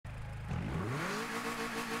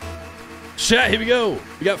Chat, here we go.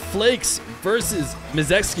 We got Flakes versus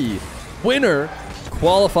mzxy. Winner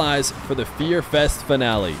qualifies for the Fear Fest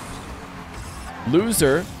finale.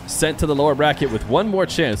 Loser sent to the lower bracket with one more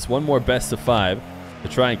chance, one more best of 5 to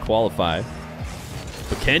try and qualify.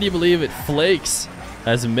 But can you believe it? Flakes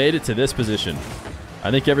has made it to this position. I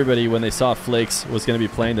think everybody, when they saw Flakes was going to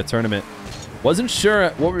be playing the tournament, wasn't sure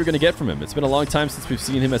what we were going to get from him. It's been a long time since we've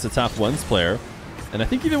seen him as a top ones player. And I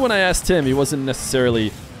think even when I asked him, he wasn't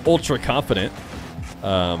necessarily ultra confident.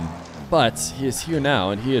 But he is here now,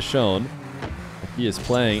 and he has shown that he is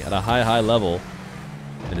playing at a high level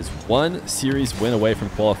and is one series win away from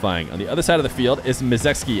qualifying. On the other side of the field is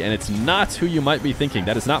mzxy, and it's not who you might be thinking.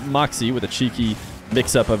 That is not mzxy with a cheeky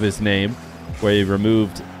mix-up of his name where he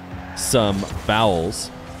removed some vowels.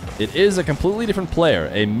 It is a completely different player,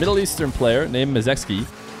 a Middle Eastern player named mzxy,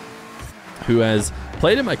 who has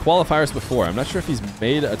played in my qualifiers before. I'm not sure if he's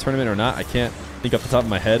made a tournament or not. I can't think off the top of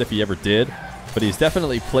my head if he ever did, but he's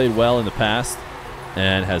definitely played well in the past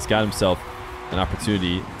and has got himself an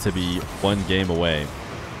opportunity to be one game away.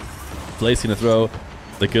 Blake's going to throw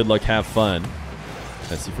the good luck, have fun,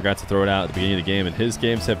 as he forgot to throw it out at the beginning of the game, and his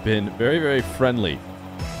games have been very friendly.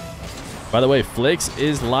 By the way, Flakes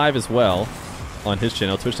is live as well on his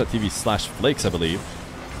channel, twitch.tv/Flakes, I believe.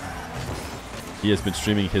 He has been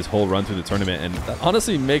streaming his whole run through the tournament, and that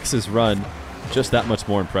honestly makes his run just that much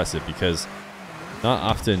more impressive, because not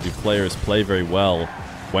often do players play very well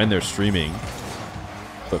when they're streaming.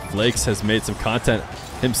 But Flakes has made some content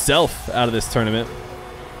himself out of this tournament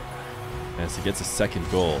as he gets a second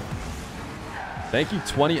goal. Thank you,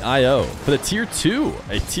 20IO, for the tier 2.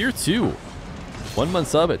 A tier 2. 1 month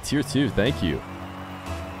sub at tier 2. Thank you.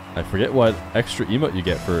 I forget what extra emote you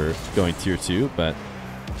get for going tier 2, but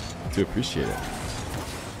I do appreciate it.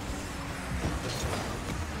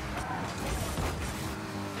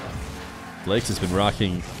 Flakes has been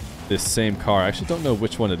rocking this same car. I actually don't know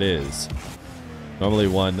which one it is. Normally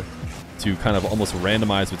one to kind of almost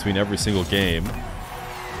randomize between every single game.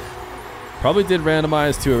 Probably did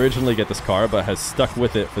randomize to originally get this car, but has stuck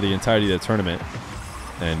with it for the entirety of the tournament.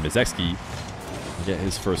 And mzxy will get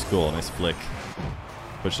his first goal. Nice flick.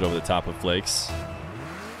 Push it over the top of Flakes.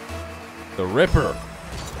 The Ripper.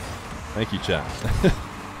 Thank you, chat.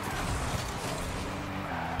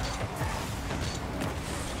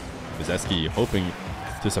 mzxy hoping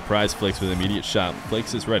to surprise Flakes with an immediate shot.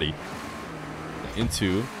 Flakes is ready.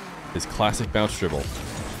 Into his classic bounce dribble.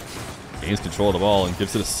 Gains control of the ball and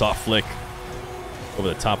gives it a soft flick over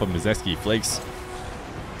the top of mzxy. Flakes,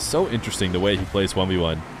 so interesting the way he plays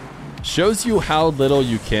 1v1. Shows you how little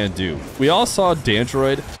you can do. We all saw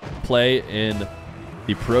Dandroid play in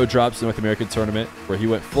the Pro Drops North American tournament, where he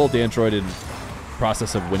went full Dandroid in the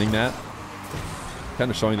process of winning that. Kind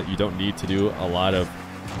of showing that you don't need to do a lot of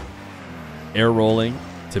air rolling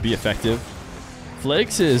to be effective.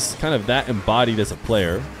 Flakes is kind of that embodied as a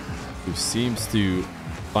player who seems to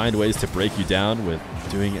find ways to break you down with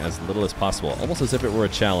doing as little as possible, almost as if it were a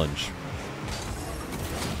challenge.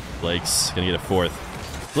 Flakes gonna get a fourth.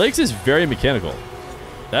 Flakes is very mechanical.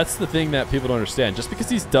 That's the thing that people don't understand. Just because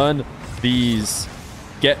he's done these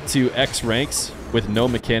get to X ranks with no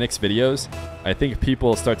mechanics videos, I think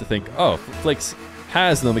people start to think, oh, Flakes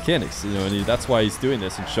has no mechanics, you know, and that's why he's doing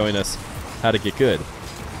this and showing us how to get good.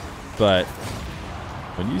 But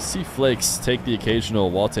when you see Flakes take the occasional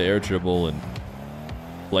wall to air dribble and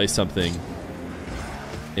play something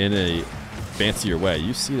in a fancier way,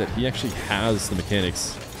 you see that he actually has the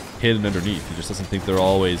mechanics hidden underneath. He just doesn't think they're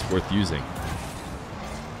always worth using.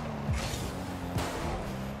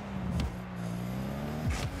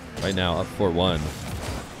 Right now, up 4-1.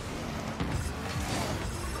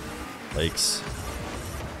 Flakes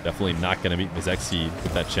definitely not going to meet mzxy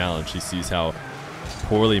with that challenge. He sees how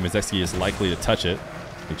poorly mzxy is likely to touch it.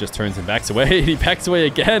 He just turns and backs away. He backs away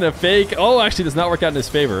again. A fake. Oh, actually does not work out in his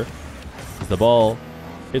favor. As the ball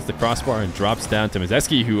hits the crossbar and drops down to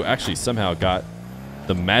mzxy, who actually somehow got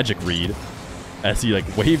the magic read as he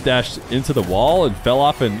like wave dashed into the wall and fell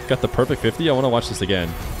off and got the perfect 50. I want to watch this again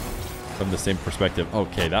from the same perspective.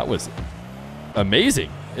 Okay, that was amazing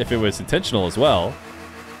if it was intentional as well,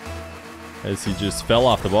 as he just fell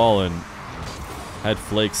off the ball and had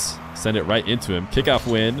Flakes send it right into him. Kickoff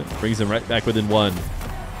win brings him right back within 1.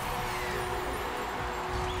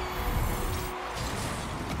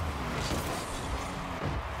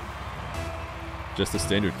 Just a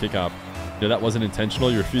standard kickoff. You know, that wasn't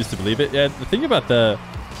intentional. You refuse to believe it. Yeah, the thing about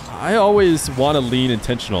I always want to lean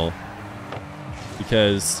intentional,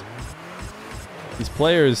 because these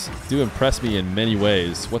players do impress me in many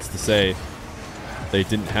ways. What's to say they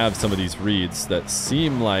didn't have some of these reads that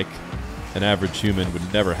seem like an average human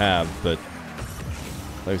would never have, but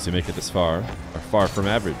Players who make it this far are far from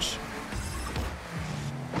average.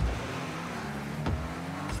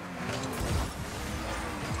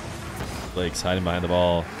 Flakes hiding behind the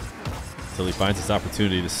ball until he finds his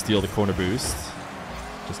opportunity to steal the corner boost.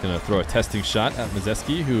 Just going to throw a testing shot at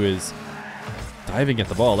mzxy, who is diving at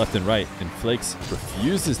the ball left and right, and Flakes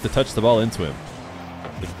refuses to touch the ball into him.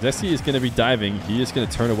 If mzxy is going to be diving, he is going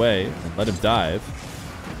to turn away and let him dive.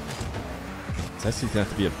 mzxy's going to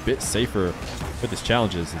have to be a bit safer with his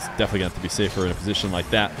challenges. He's definitely going to have to be safer in a position like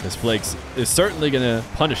that, because Flakes is certainly going to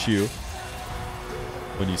punish you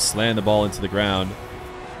when you slam the ball into the ground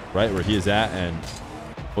right where he is at, and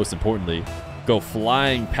most importantly, go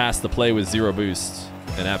flying past the play with 0 boost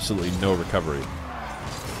and absolutely no recovery.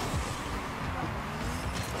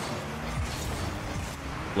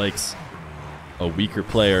 Flakes, a weaker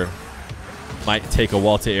player, might take a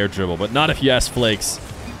wall to air dribble, but not if you ask Flakes.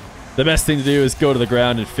 The best thing to do is go to the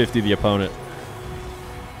ground and 50 the opponent.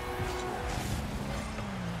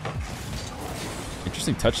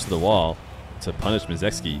 Interesting touch to the wall to punish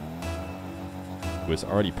mzxy, who was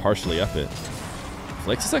already partially up it.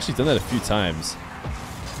 Flakes has actually done that a few times.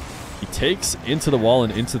 He takes into the wall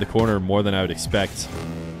and into the corner more than I would expect.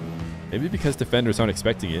 Maybe because defenders aren't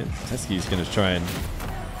expecting it. mzxy is going to try and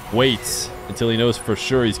wait until he knows for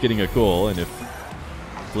sure he's getting a goal, and if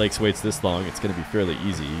Flakes waits this long, it's going to be fairly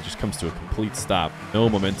easy. He just comes to a complete stop. No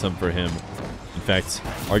momentum for him. In fact,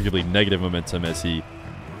 arguably negative momentum as he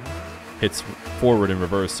hits forward and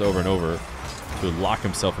reverse over and over to lock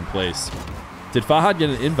himself in place. Did Fahad get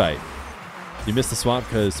an invite? You missed the swamp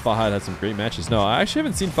because Fahad had some great matches. No, I actually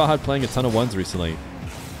haven't seen Fahad playing a ton of ones recently.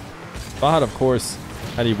 Fahad, of course,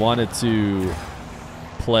 had he wanted to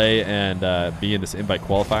play and be in this invite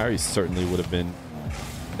qualifier, he certainly would have been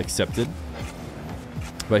accepted.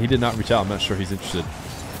 But he did not reach out. I'm not sure he's interested.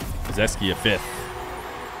 mzxy a 5th.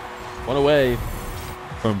 One away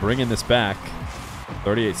from bringing this back.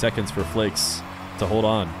 38 seconds for Flakes to hold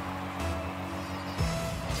on.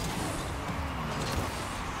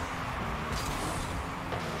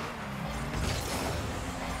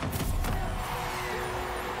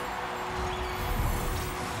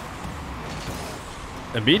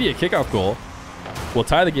 Immediate kickoff goal will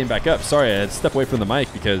tie the game back up. Sorry, I had to step away from the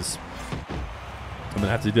mic because I'm going to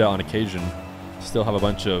have to do that on occasion. Still have a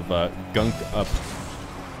bunch of gunk up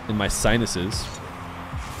in my sinuses.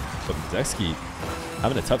 But mzxy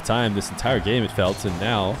having a tough time this entire game, it felt, and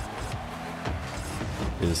now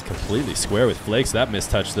is completely square with Flakes. That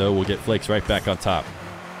mistouch, though, will get Flakes right back on top.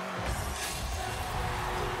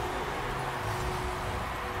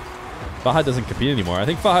 Fahad doesn't compete anymore. I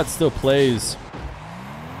think Fahad still plays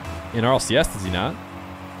in RLCS, does he not?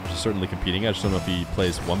 Which is certainly competing. I just don't know if he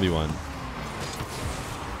plays 1v1.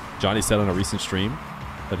 Johnny said on a recent stream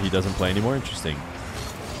that he doesn't play anymore. Interesting.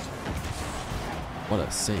 What a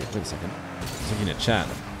save. Wait a second. I was looking at chat.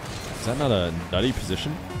 Is that not a nutty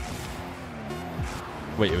position?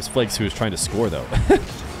 Wait, it was Flakes who was trying to score, though.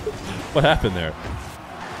 What happened there?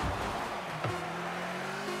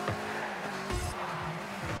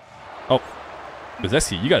 Oh.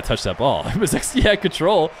 mzxy, you got to touch that ball. mzxy had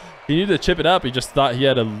control. He needed to chip it up. He just thought he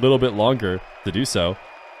had a little bit longer to do so.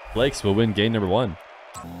 Flakes will win game number 1.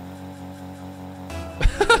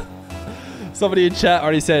 Somebody in chat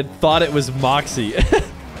already said, thought it was mzxy.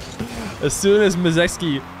 As soon as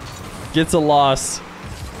mzxy gets a loss,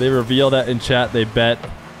 they reveal that in chat they bet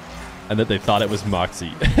and that they thought it was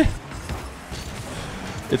mzxy.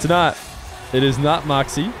 It's not. It is not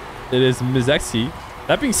mzxy. It is mzxy.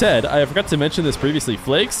 That being said, I forgot to mention this previously.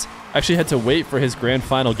 Flakes actually had to wait for his grand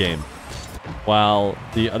final game while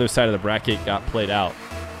the other side of the bracket got played out.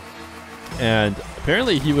 And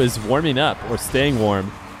apparently he was warming up or staying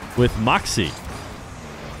warm with mzxy.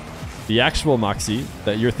 The actual mzxy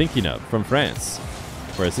that you're thinking of from France.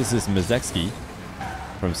 Whereas this is mzxy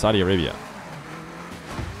from Saudi Arabia.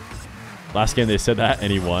 Last game they said that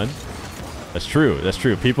and he won. That's true. That's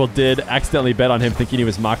true. People did accidentally bet on him thinking he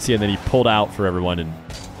was mzxy, and then he pulled out for everyone and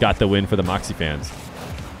got the win for the mzxy fans.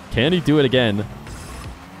 Can he do it again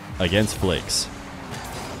against Flakes?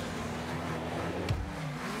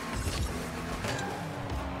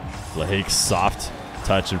 Flakes, soft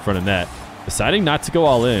touch in front of net. Deciding not to go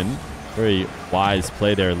all in. Very wise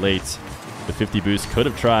play there late. The 50 boost. Could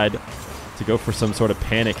have tried to go for some sort of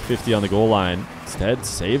panic 50 on the goal line. Instead,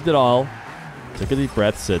 saved it all. Took a deep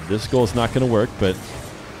breath, said, this goal's not going to work, but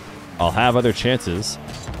I'll have other chances.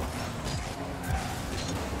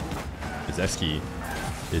 mzxy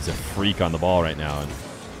is a freak on the ball right now, and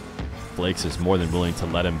Flakes is more than willing to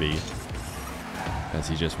let him be as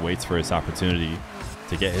he just waits for his opportunity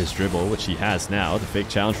to get his dribble, which he has now. The fake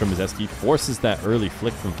challenge from mzxy forces that early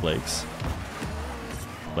flick from Flakes.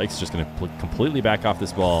 Flakes just going to completely back off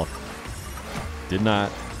this ball. Did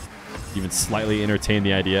not even slightly entertain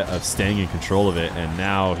the idea of staying in control of it, and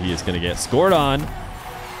now he is going to get scored on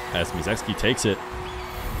as mzxy takes it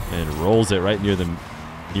and rolls it right near the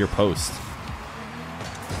near post.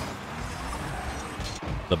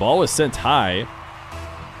 The ball was sent high,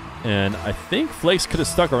 and I think Flakes could have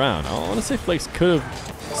stuck around. I want to say Flakes could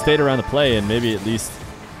have stayed around the play and maybe at least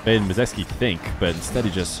made mzxy think, but instead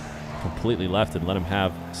he just completely left and let him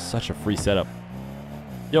have such a free setup.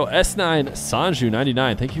 Yo, S9 Sanju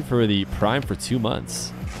 99, thank you for the Prime for 2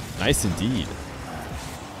 months. Nice indeed.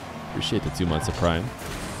 Appreciate the 2 months of Prime.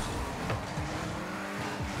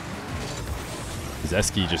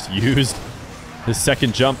 mzxy just used his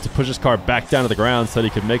second jump to push his car back down to the ground so that he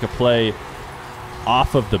could make a play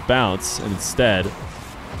off of the bounce, and instead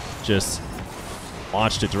just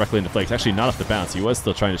launched it directly into Flakes. Actually, not off the bounce. He was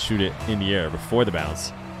still trying to shoot it in the air before the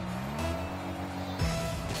bounce,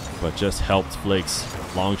 but just helped Flakes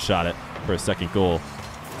long shot it for a second goal.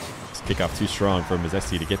 This kickoff too strong for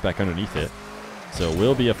mzxy to get back underneath it. So it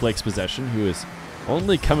will be a Flakes possession, who is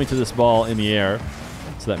only coming to this ball in the air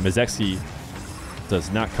so that mzxy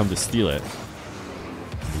does not come to steal it.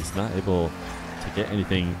 He's not able to get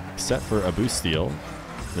anything except for a boost steal.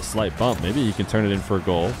 The slight bump. Maybe he can turn it in for a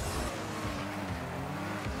goal.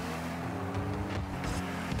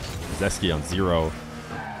 mzxy on 0.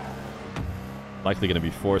 Likely going to be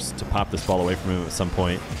forced to pop this ball away from him at some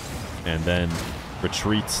point and then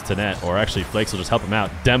retreats to net. Or actually, Flakes will just help him out,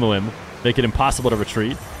 demo him, make it impossible to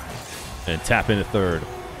retreat, and tap into third.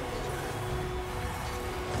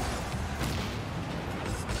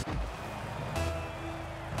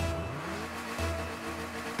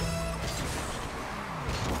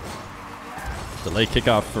 Delay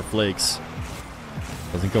kickoff for Flakes.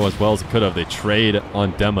 Doesn't go as well as it could have. They trade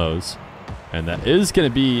on demos. And that is going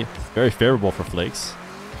to be very favorable for Flakes,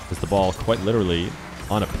 with the ball quite literally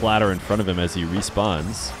on a platter in front of him as he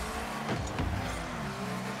respawns.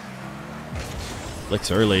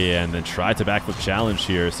 Flicks early and then tried to backflip challenge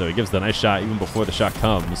here, so he gives the nice shot even before the shot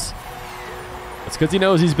comes. That's because he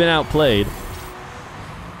knows he's been outplayed.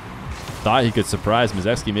 Thought he could surprise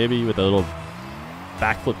mzxy maybe with a little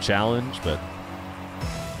backflip challenge, but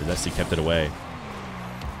mzxy kept it away.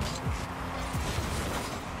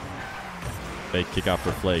 Fake kickoff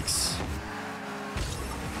for Flakes.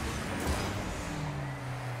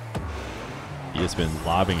 He has been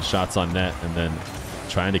lobbing shots on net and then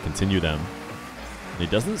trying to continue them. And he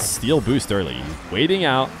doesn't steal boost early. He's waiting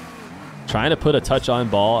out, trying to put a touch on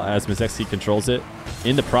ball as mzxy controls it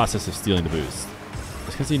in the process of stealing the boost.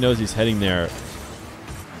 Just because he knows he's heading there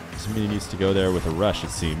doesn't mean he needs to go there with a rush,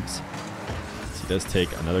 it seems. So he does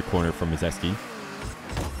take another corner from mzxy.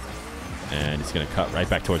 And he's going to cut right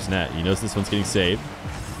back towards net. He knows this one's getting saved,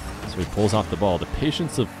 so he pulls off the ball. The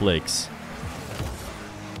patience of Flakes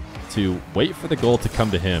to wait for the goal to come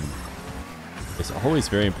to him is always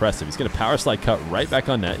very impressive. He's going to power slide cut right back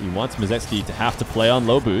on net. He wants mzxy to have to play on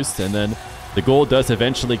low boost, and then the goal does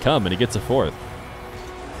eventually come, and he gets a fourth.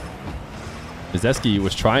 mzxy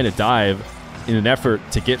was trying to dive in an effort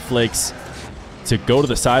to get Flakes to go to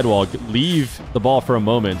the sidewall, leave the ball for a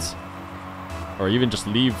moment, or even just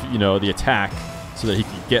leave, you know, the attack so that he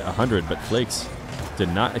could get 100. But Flakes did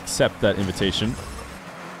not accept that invitation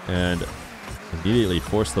and immediately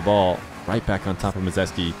forced the ball right back on top of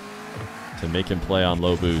mzxy to make him play on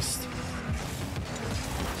low boost.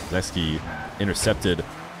 mzxy intercepted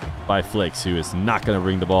by Flakes, who is not going to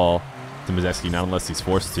bring the ball to mzxy, not unless he's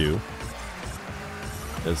forced to.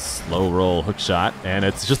 A slow roll hook shot, and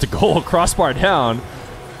it's just a goal, crossbar down.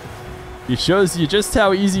 It shows you just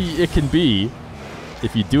how easy it can be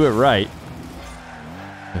if you do it right.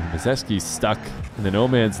 And mzxy's stuck in the no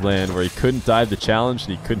man's land where he couldn't dive the challenge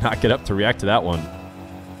and he could not get up to react to that one.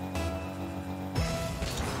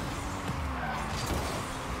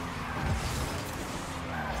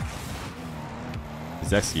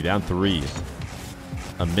 mzxy down 3.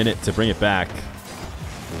 A minute to bring it back.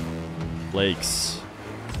 Flakes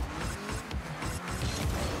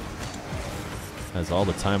has all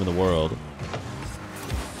the time in the world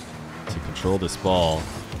to control this ball,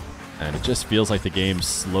 and it just feels like the game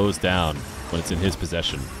slows down when it's in his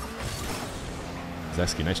possession.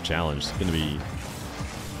 mzxy, nice challenge. It's going to be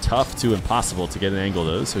tough to impossible to get an angle of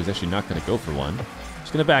those, so he's actually not going to go for one.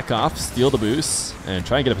 He's going to back off, steal the boost, and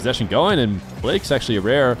try and get a possession going, and Blake's actually a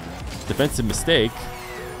rare defensive mistake.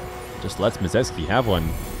 Just lets mzxy have one.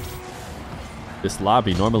 This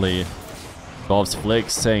lobby normally involves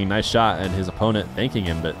Flakes saying nice shot and his opponent thanking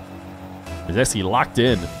him, but mzxy locked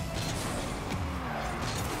in.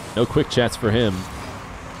 No quick chats for him.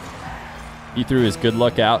 He threw his good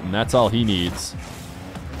luck out, and that's all he needs.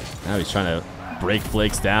 Now he's trying to break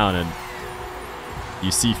Flakes down, and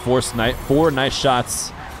you see four nice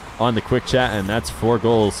shots on the quick chat, and that's 4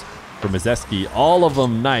 goals for mzxy. All of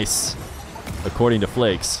them nice, according to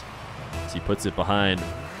Flakes. As he puts it behind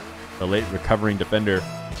the late recovering defender.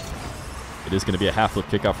 It is going to be a half-flip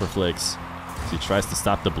kickoff for Flakes. As he tries to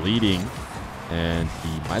stop the bleeding, and he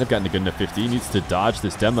might have gotten a good enough 50. He needs to dodge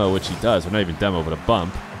this demo, which he does. Or not even demo, but a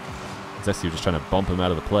bump. mzxy just trying to bump him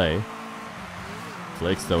out of the play.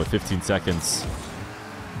 Flakes, though, with 15 seconds.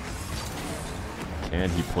 Can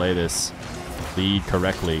he play this lead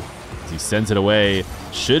correctly? As he sends it away.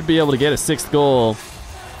 Should be able to get a 6th goal.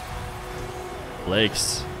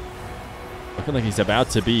 Flakes looking like he's about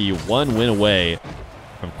to be 1 win away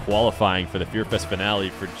from qualifying for the Fear Fest finale,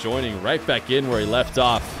 for joining right back in where he left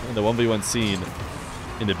off in the 1v1 scene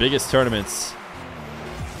in the biggest tournaments,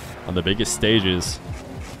 on the biggest stages.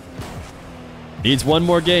 Needs 1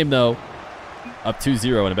 more game, though. Up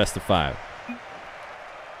 2-0 in a best of 5.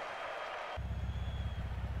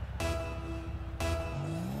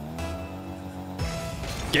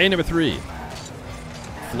 Game number 3.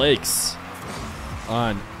 Flakes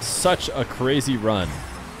on such a crazy run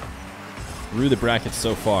through the bracket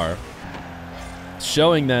so far,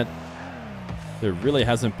 showing that there really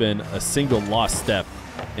hasn't been a single lost step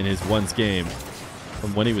in his ones game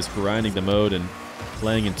from when he was grinding the mode and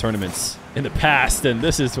playing in tournaments in the past. And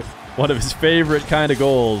this is one of his favorite kind of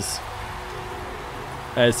goals,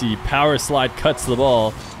 as he power slide cuts the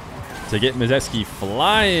ball to get mzxy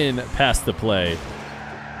flying past the play.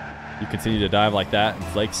 You continue to dive like that, and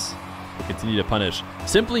Flakes will continue to punish.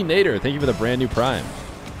 Simply Nader, thank you for the brand new Prime.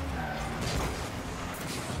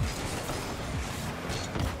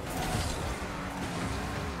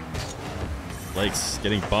 Flakes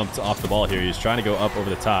getting bumped off the ball here. He's trying to go up over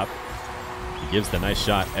the top. He gives the nice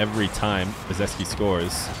shot every time mzxy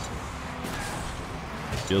scores.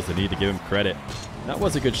 Feels the need to give him credit. That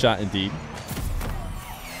was a good shot indeed.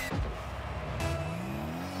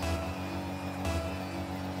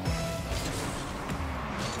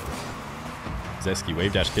 mzxy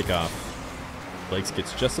wave dash kickoff. Flakes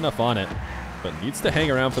gets just enough on it, but needs to hang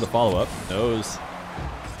around for the follow-up. Knows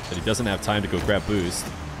that he doesn't have time to go grab boost.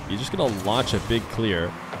 He's just going to launch a big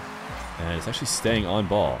clear, and it's actually staying on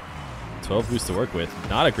ball. 12 boosts to work with.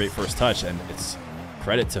 Not a great first touch, and it's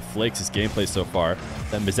credit to Flakes' gameplay so far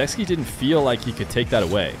that mzxy didn't feel like he could take that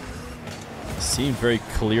away. It seemed very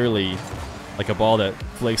clearly like a ball that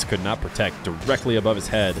Flakes could not protect, directly above his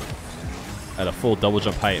head at a full double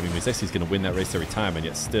jump height. I mean, mzxy's going to win that race every time, and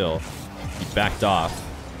yet still he backed off.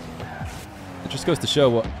 It just goes to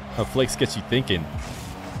show how Flakes gets you thinking.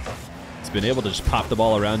 He's been able to just pop the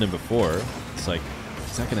ball around him before. It's like,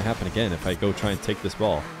 is that going to happen again if I go try and take this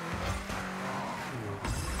ball?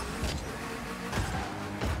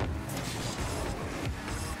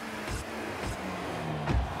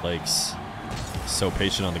 Flakes so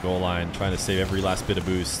patient on the goal line, trying to save every last bit of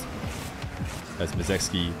boost as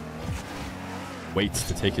mzxy waits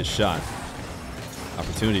to take his shot.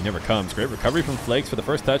 Opportunity never comes. Great recovery from Flakes for the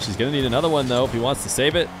first touch. He's going to need another one, though, if he wants to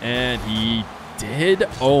save it. And he did.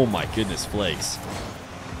 Oh, my goodness, Flakes.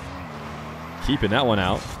 Keeping that one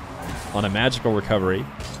out on a magical recovery.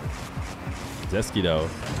 mzxy, though,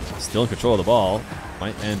 still in control of the ball.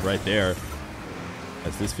 Might end right there.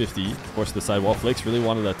 As this 50 forced to the sidewall. Flakes really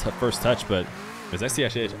wanted a first touch, but mzxy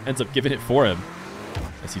actually ends up giving it for him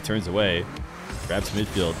as he turns away. Grabs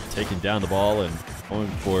midfield, taking down the ball and going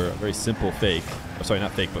for a very simple fake. Oh, sorry,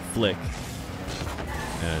 not fake, but flick.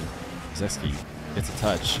 And mzxy gets a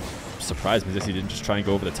touch. I'm surprised mzxy didn't just try and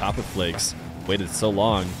go over the top of Flakes. Waited so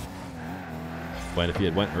long. But if he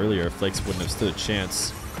had went earlier, Flakes wouldn't have stood a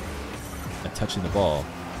chance at touching the ball.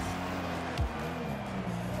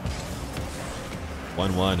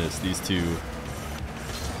 1-1 as these two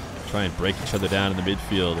try and break each other down in the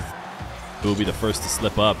midfield. Who will be the first to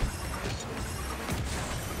slip up?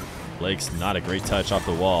 Flakes, not a great touch off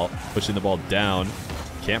the wall. Pushing the ball down.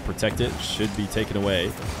 Can't protect it. Should be taken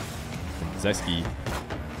away. mzxy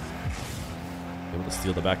able to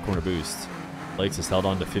steal the back corner boost. Flakes has held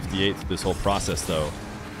on to 58 through this whole process, though.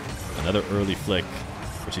 Another early flick,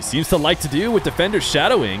 which he seems to like to do with defenders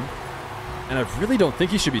shadowing. And I really don't think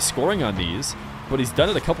he should be scoring on these, but he's done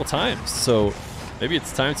it a couple times. So maybe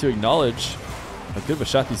it's time to acknowledge how good of a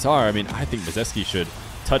shot these are. I mean, I think mzxy should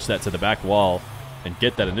touch that to the back wall and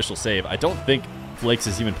get that initial save. I don't think Flakes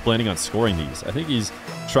is even planning on scoring these. I think he's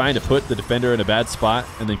trying to put the defender in a bad spot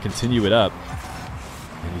and then continue it up.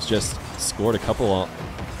 And he's just scored a couple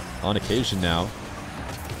on occasion now.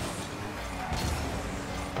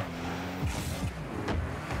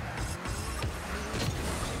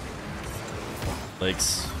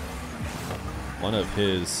 Flakes one of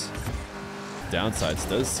his downsides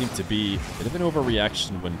does seem to be a bit of an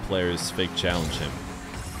overreaction when players fake challenge him.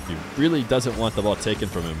 He really doesn't want the ball taken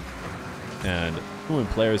from him. And when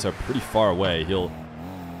players are pretty far away, he'll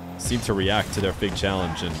seem to react to their fake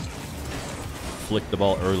challenge and flick the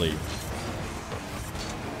ball early.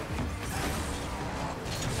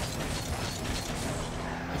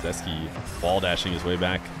 mzxy ball dashing his way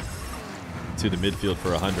back to the midfield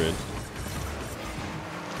for 100.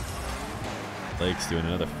 Flakes doing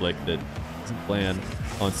another flick that doesn't plan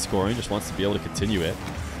on scoring, just wants to be able to continue it.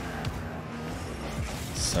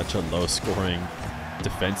 Such a low scoring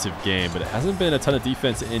defensive game, but it hasn't been a ton of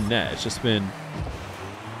defense in net. It's just been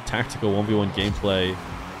tactical 1v1 gameplay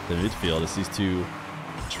in the midfield as these two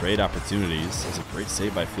trade opportunities. There's a great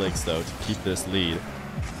save by Flakes, though, to keep this lead.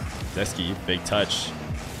 mzxy, big touch.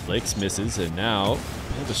 Flakes misses, and now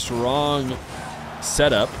a strong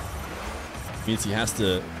setup. Means he has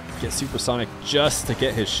to get supersonic just to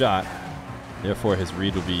get his shot. Therefore, his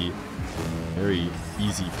read will be very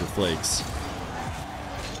easy for Flakes.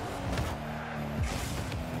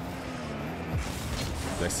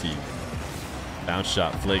 mzxy, bounce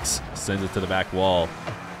shot. Flakes sends it to the back wall.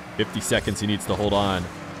 50 seconds he needs to hold on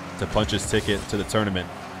to punch his ticket to the tournament.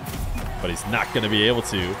 But he's not going to be able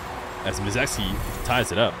to as mzxy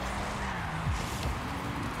ties it up.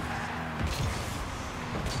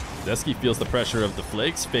 mzxy feels the pressure of the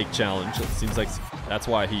Flakes fake challenge. It seems like that's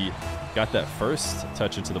why he got that first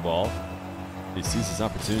touch into the ball. He sees his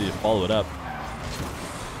opportunity to follow it up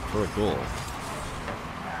for a goal.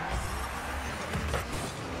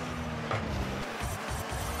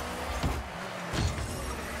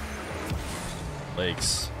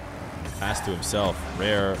 Flakes pass to himself.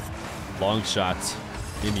 Rare long shot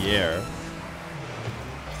in the air.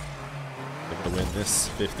 Looking to win this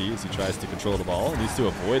 50 as he tries to control the ball. Needs to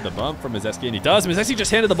avoid the bump from mzxy, and he does. mzxy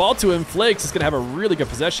just handed the ball to him. Flakes is going to have a really good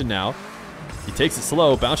possession now. He takes it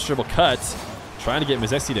slow, bounce dribble cut, trying to get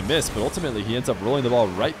mzxy to miss, but ultimately he ends up rolling the ball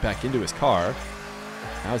right back into his car.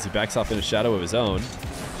 Now as he backs off in a shadow of his own,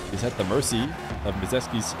 he's at the mercy of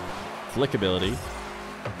mzxy's flick ability.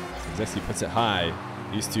 mzxy puts it high.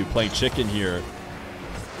 These two playing chicken here.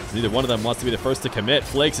 Neither one of them wants to be the first to commit.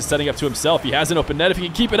 Flakes is setting up to himself. He has an open net. If he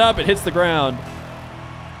can keep it up, it hits the ground.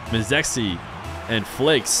 mzxy and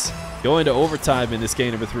Flakes going to overtime in this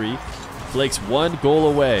game number 3. Flakes 1 goal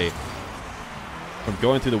away from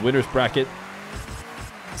going through the winner's bracket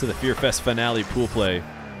to the Fear Fest finale pool play.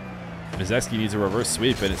 mzxy needs a reverse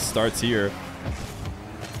sweep, and it starts here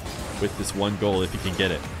with this 1 goal if he can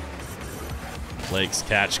get it. Flakes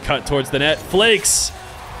catch, cut towards the net. Flakes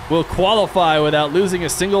will qualify without losing a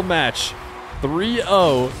single match.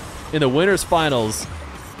 3-0 in the winners finals.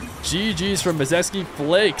 GG's from mzxy.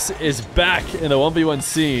 Flakes is back in the 1v1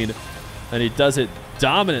 scene, and he does it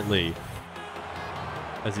dominantly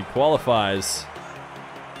as he qualifies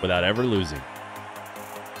without ever losing.